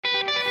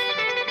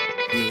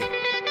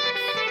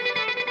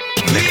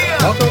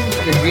Welcome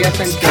to the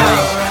GFN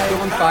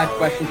 215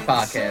 Questions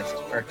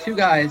podcast, where two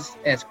guys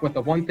ask what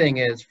the one thing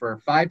is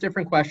for 5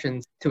 different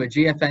questions to a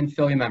GFN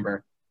Philly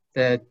member.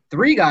 The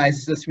 3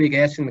 guys this week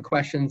asking the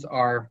questions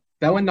are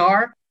Bowen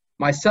Nar,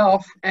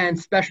 myself, and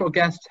special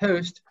guest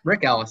host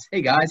Rick Ellis.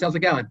 Hey guys, how's it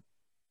going?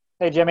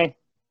 Hey Jimmy.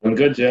 I'm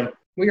good, Jim.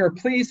 We are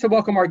pleased to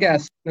welcome our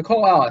guest,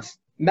 Nicole Ellis,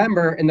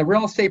 member in the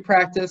real estate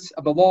practice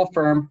of the law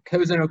firm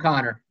Cozen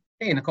O'Connor.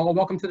 Hey Nicole,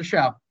 welcome to the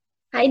show.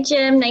 Hi,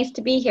 Jim. Nice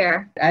to be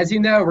here. As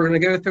you know, we're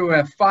going to go through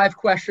a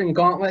 5-question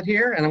gauntlet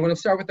here, and I'm going to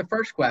start with the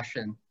first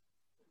question.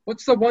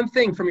 What's the one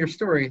thing from your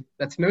story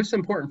that's most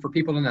important for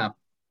people to know?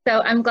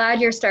 So I'm glad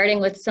you're starting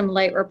with some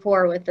light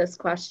rapport with this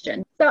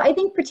question. So I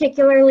think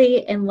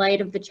particularly in light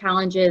of the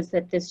challenges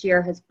that this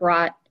year has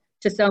brought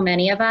to so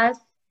many of us,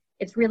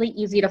 it's really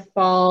easy to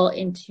fall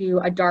into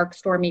a dark,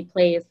 stormy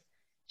place,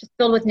 just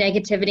filled with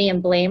negativity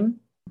and blame.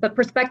 But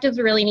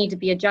perspectives really need to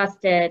be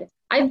adjusted.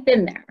 I've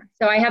been there.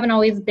 So I haven't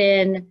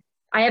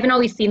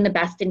always seen the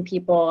best in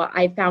people.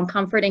 I found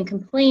comfort in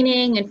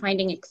complaining and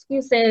finding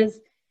excuses,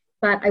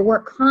 but I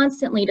work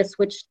constantly to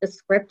switch the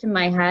script in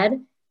my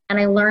head. And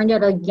I learned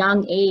at a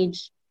young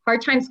age,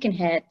 hard times can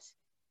hit,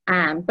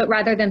 but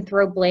rather than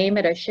throw blame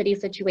at a shitty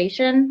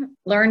situation,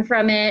 learn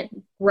from it,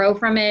 grow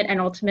from it, and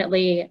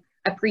ultimately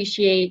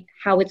appreciate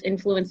how it's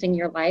influencing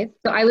your life.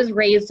 So I was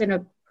raised in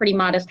a pretty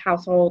modest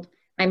household.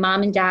 My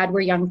mom and dad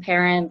were young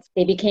parents.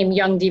 They became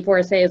young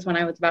divorcees when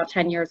I was about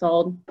 10 years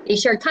old. They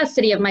shared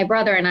custody of my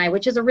brother and I,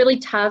 which is a really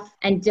tough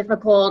and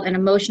difficult and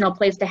emotional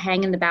place to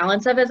hang in the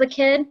balance of as a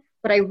kid.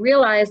 But I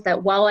realized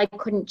that while I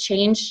couldn't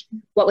change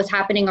what was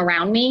happening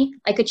around me,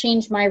 I could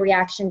change my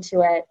reaction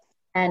to it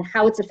and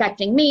how it's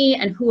affecting me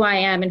and who I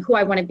am and who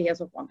I want to be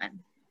as a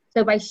woman.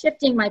 So by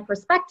shifting my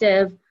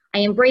perspective, I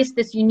embraced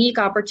this unique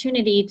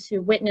opportunity to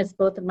witness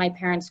both of my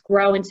parents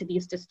grow into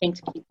these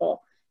distinct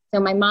people. So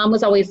my mom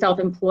was always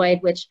self-employed,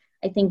 which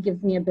I think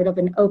gives me a bit of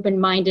an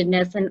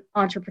open-mindedness and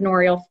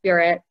entrepreneurial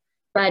spirit.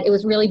 But it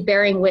was really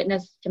bearing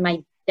witness to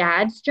my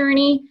dad's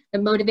journey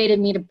that motivated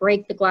me to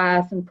break the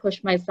glass and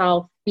push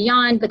myself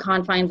beyond the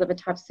confines of a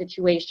tough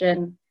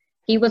situation.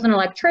 He was an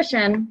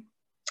electrician,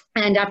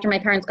 and after my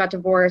parents got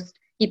divorced,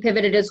 he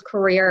pivoted his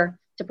career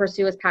to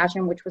pursue his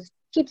passion, which was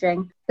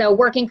teaching. So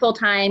working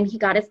full-time, he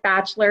got his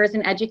bachelor's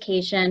in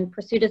education,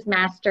 pursued his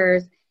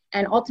master's,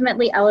 and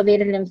ultimately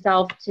elevated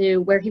himself to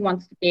where he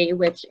wants to be,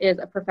 which is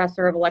a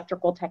professor of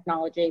electrical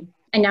technology.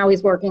 And now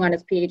he's working on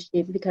his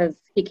PhD because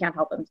he can't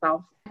help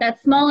himself.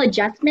 That small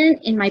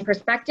adjustment in my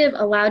perspective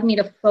allowed me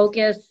to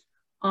focus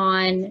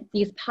on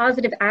these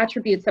positive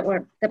attributes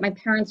that my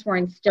parents were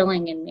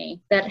instilling in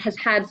me that has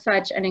had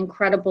such an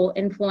incredible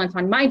influence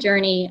on my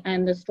journey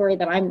and the story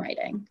that I'm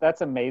writing. That's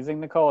amazing,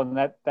 Nicole. And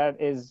that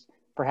is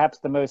perhaps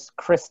the most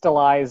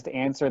crystallized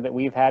answer that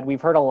we've had.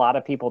 We've heard a lot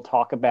of people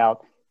talk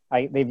about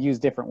they've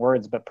used different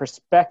words, but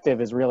perspective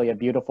is really a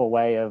beautiful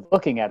way of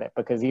looking at it,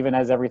 because even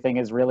as everything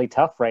is really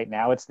tough right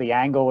now, it's the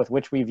angle with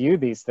which we view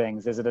these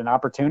things. Is it an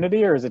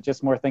opportunity or is it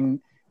just one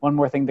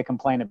more thing to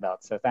complain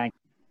about? So thank you.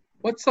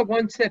 What's the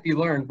one tip you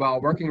learned while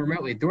working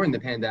remotely during the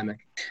pandemic?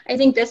 I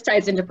think this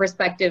ties into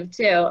perspective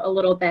too, a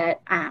little bit.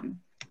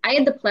 I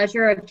had the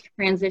pleasure of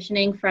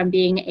transitioning from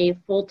being a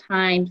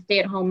full-time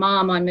stay-at-home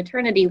mom on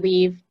maternity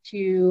leave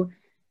to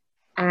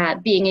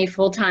being a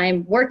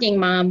full-time working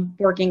mom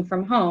working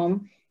from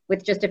home,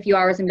 with just a few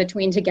hours in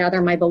between to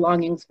gather my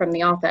belongings from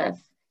the office.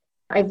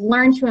 I've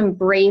learned to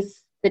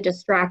embrace the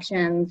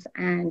distractions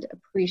and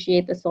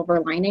appreciate the silver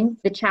linings.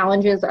 The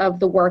challenges of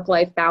the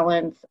work-life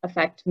balance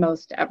affect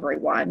most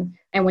everyone.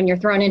 And when you're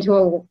thrown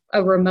into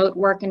a remote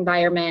work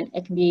environment,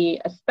 it can be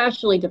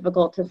especially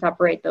difficult to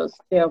separate those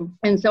two.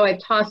 And so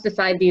I've tossed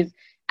aside these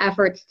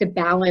efforts to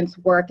balance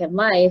work and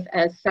life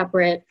as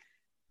separate,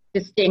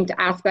 distinct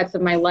aspects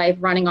of my life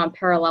running on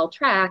parallel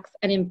tracks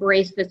and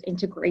embrace this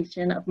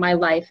integration of my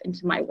life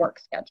into my work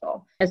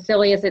schedule. As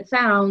silly as it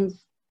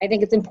sounds, I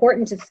think it's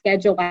important to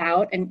schedule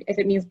out, and if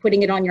it means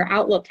putting it on your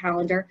Outlook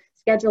calendar,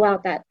 schedule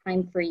out that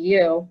time for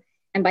you.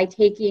 And by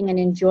taking and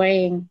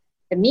enjoying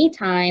the me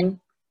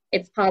time,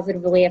 it's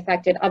positively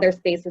affected other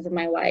spaces of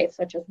my life,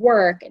 such as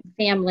work and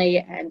family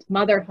and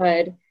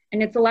motherhood.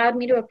 And it's allowed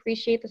me to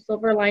appreciate the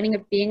silver lining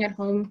of being at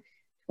home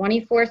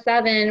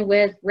 24/7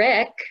 with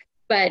Rick,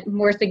 but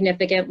more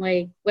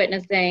significantly,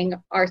 witnessing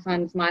our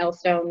son's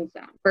milestones,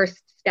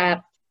 first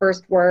steps,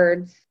 first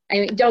words. I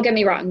mean, don't get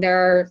me wrong, there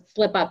are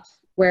slip-ups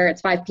where it's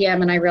 5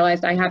 p.m. and I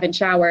realized I haven't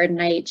showered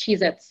and I ate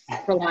Cheez-Its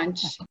for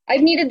lunch.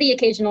 I've needed the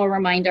occasional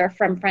reminder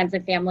from friends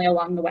and family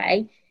along the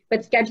way,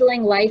 but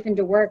scheduling life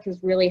into work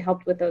has really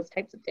helped with those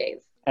types of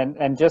days.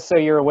 And just so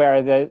you're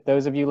aware, that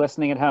those of you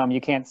listening at home,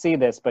 you can't see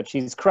this, but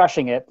she's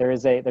crushing it.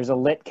 There's a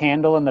lit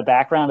candle in the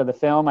background of the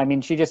film. I mean,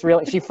 she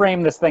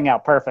framed this thing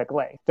out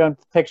perfectly. Don't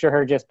picture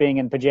her just being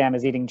in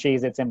pajamas eating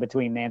Cheez-Its in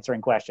between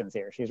answering questions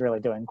here. She's really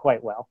doing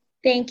quite well.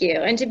 Thank you.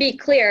 And to be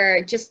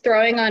clear, just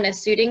throwing on a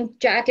suiting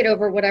jacket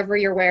over whatever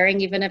you're wearing,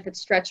 even if it's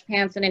stretch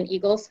pants and an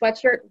Eagles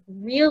sweatshirt,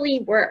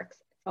 really works.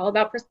 It's all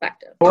about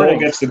perspective. Cole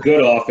gets the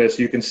good office.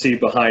 You can see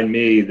behind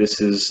me,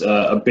 this is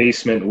a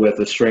basement with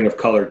a string of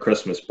colored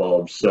Christmas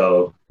bulbs.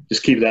 So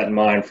just keep that in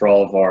mind for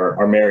all of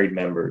our married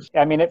members.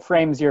 I mean, it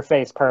frames your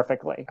face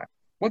perfectly.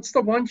 What's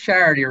the one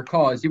charity or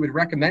cause you would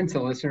recommend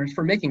to listeners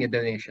for making a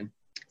donation?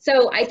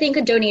 So I think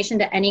a donation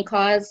to any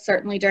cause,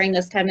 certainly during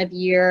this time of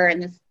year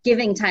and this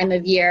giving time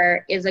of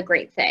year, is a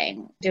great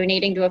thing.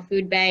 Donating to a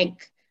food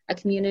bank, a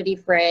community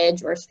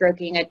fridge, or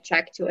stroking a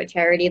check to a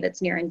charity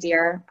that's near and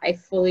dear, I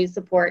fully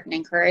support and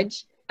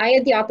encourage. I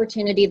had the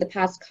opportunity the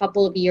past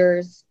couple of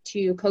years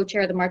to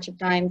co-chair the March of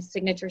Dimes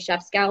Signature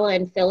Chef's Gala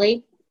in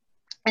Philly.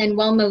 And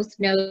while most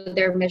know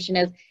their mission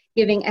is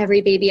giving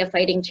every baby a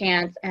fighting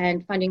chance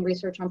and funding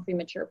research on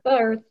premature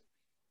birth,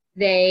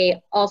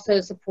 they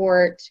also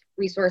support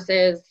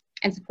resources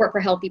and support for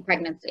healthy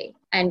pregnancy.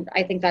 And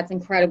I think that's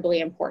incredibly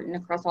important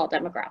across all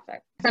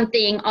demographics.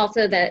 Something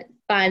also that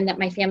fun that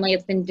my family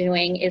has been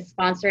doing is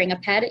sponsoring a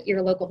pet at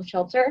your local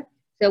shelter.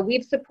 So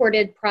we've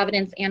supported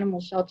Providence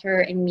Animal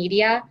Shelter in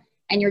Media,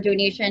 and your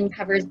donation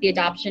covers the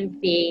adoption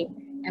fee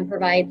and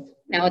provides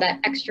that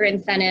extra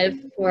incentive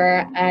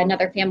for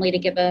another family to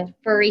give a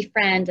furry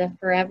friend a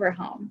forever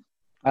home.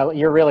 Well,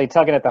 you're really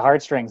tugging at the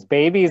heartstrings.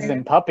 Babies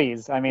and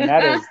puppies. I mean,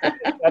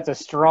 that's a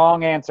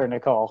strong answer,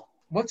 Nicole.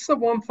 What's the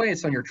one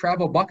place on your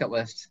travel bucket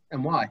list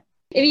and why?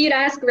 If you'd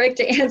ask Rick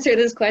to answer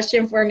this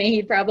question for me,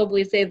 he'd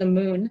probably say the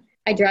moon.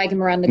 I drag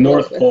him around the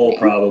North globe Pole, with me.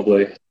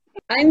 probably.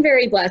 I'm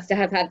very blessed to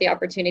have had the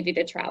opportunity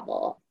to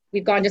travel.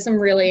 We've gone to some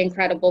really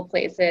incredible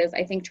places.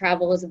 I think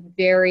travel is a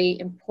very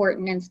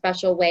important and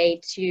special way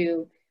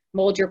to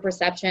mold your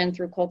perception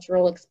through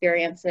cultural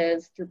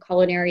experiences, through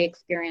culinary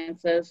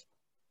experiences.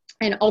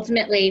 And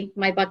ultimately,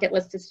 my bucket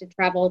list is to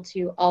travel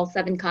to all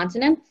 7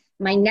 continents.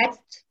 My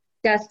next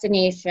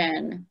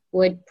destination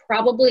would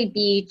probably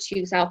be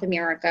to South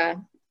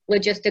America.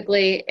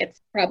 Logistically,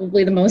 it's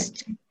probably the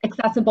most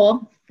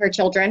accessible for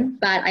children,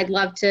 but I'd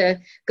love to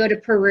go to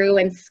Peru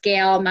and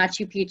scale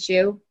Machu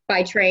Picchu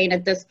by train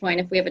at this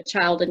point if we have a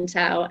child in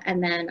tow,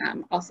 and then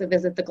also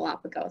visit the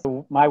Galapagos.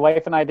 My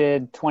wife and I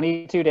did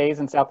 22 days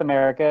in South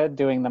America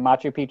doing the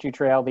Machu Picchu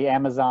Trail, the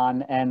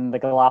Amazon, and the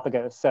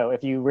Galapagos. So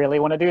if you really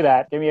want to do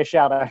that, give me a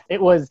shout out.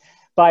 It was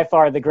by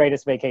far the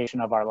greatest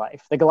vacation of our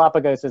life. The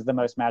Galapagos is the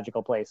most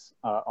magical place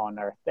on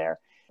earth there.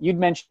 You'd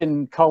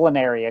mentioned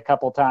culinary a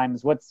couple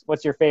times.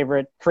 What's your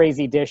favorite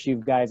crazy dish you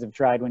guys have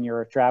tried when you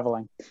were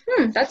traveling?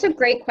 That's a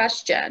great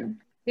question.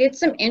 We had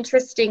some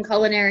interesting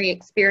culinary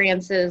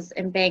experiences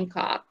in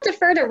Bangkok.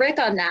 Defer to Rick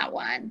on that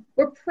one.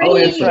 I'll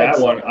answer that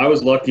one. I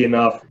was lucky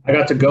enough. I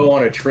got to go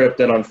on a trip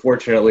that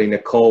unfortunately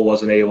Nicole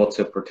wasn't able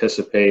to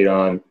participate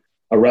on.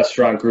 A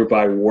restaurant group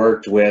I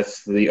worked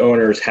with, the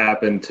owners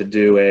happened to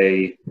do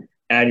a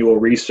annual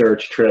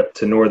research trip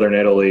to northern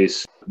Italy.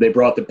 They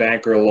brought the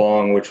banker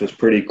along, which was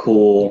pretty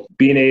cool.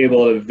 Being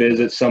able to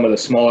visit some of the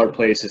smaller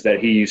places that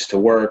he used to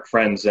work,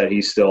 friends that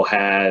he still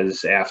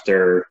has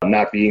after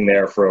not being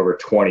there for over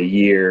 20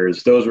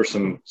 years. Those were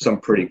some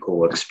pretty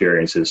cool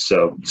experiences.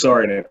 So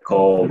sorry,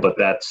 Nicole, but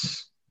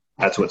that's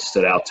what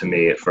stood out to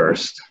me at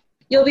first.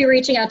 You'll be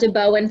reaching out to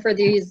Bowen for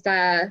these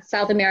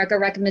South America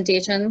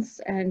recommendations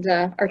and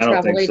our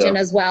travel agent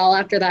as well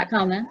after that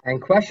comment. And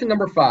question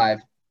number 5.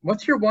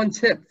 What's your one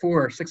tip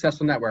for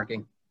successful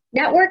networking?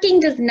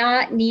 Networking does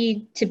not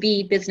need to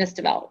be business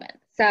development.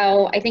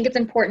 So I think it's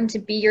important to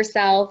be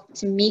yourself,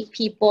 to meet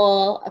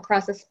people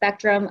across a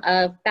spectrum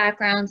of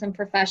backgrounds and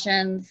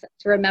professions,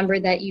 to remember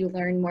that you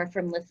learn more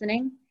from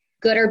listening.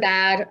 Good or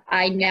bad,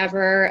 I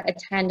never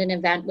attend an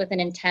event with an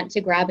intent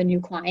to grab a new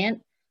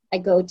client. I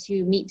go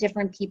to meet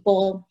different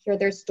people, hear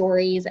their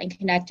stories, and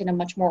connect in a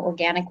much more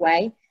organic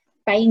way.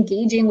 By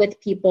engaging with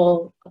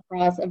people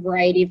across a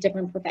variety of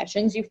different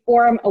professions, you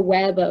form a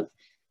web of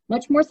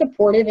much more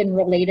supportive and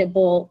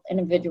relatable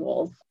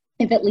individuals.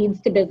 If it leads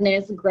to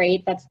business,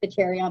 great, that's the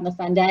cherry on the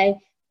sundae.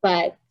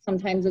 But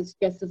sometimes it's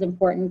just as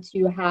important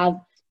to have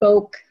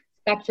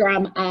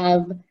spectrum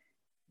of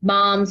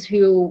moms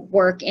who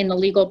work in the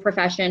legal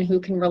profession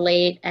who can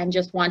relate and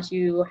just want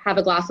to have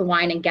a glass of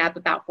wine and gab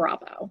about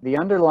Bravo. The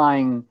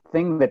underlying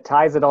thing that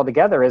ties it all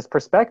together is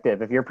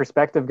perspective. If your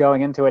perspective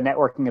going into a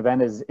networking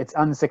event is it's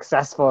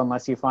unsuccessful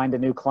unless you find a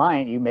new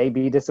client, you may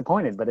be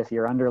disappointed. But if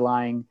your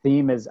underlying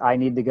theme is I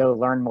need to go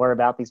learn more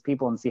about these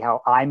people and see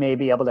how I may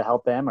be able to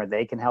help them, or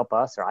they can help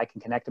us, or I can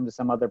connect them to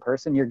some other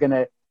person,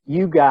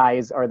 you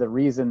guys are the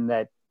reason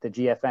that the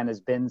GFN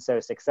has been so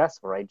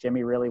successful, right?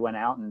 Jimmy really went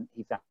out and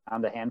he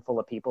found a handful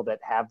of people that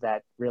have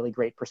that really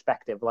great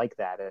perspective like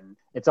that. And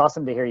it's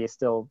awesome to hear you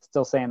still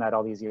saying that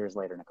all these years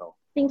later, Nicole.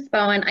 Thanks,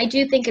 Bowen. I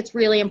do think it's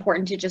really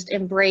important to just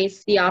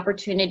embrace the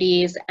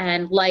opportunities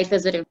and life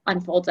as it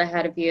unfolds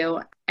ahead of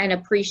you and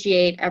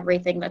appreciate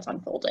everything that's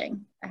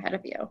unfolding ahead of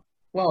you.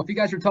 Well, if you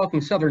guys are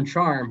talking Southern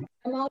charm.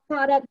 I'm all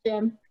caught up,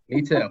 Jim.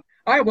 Me too.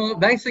 All right, well,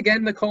 thanks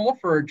again, Nicole,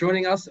 for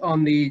joining us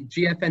on the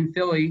GFN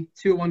Philly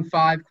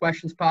 215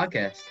 Questions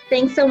podcast.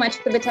 Thanks so much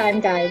for the time,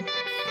 guys.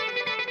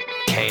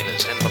 Kane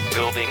is in the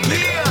building,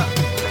 nigga.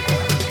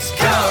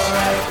 All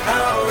right,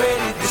 I'm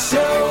ready to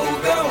show.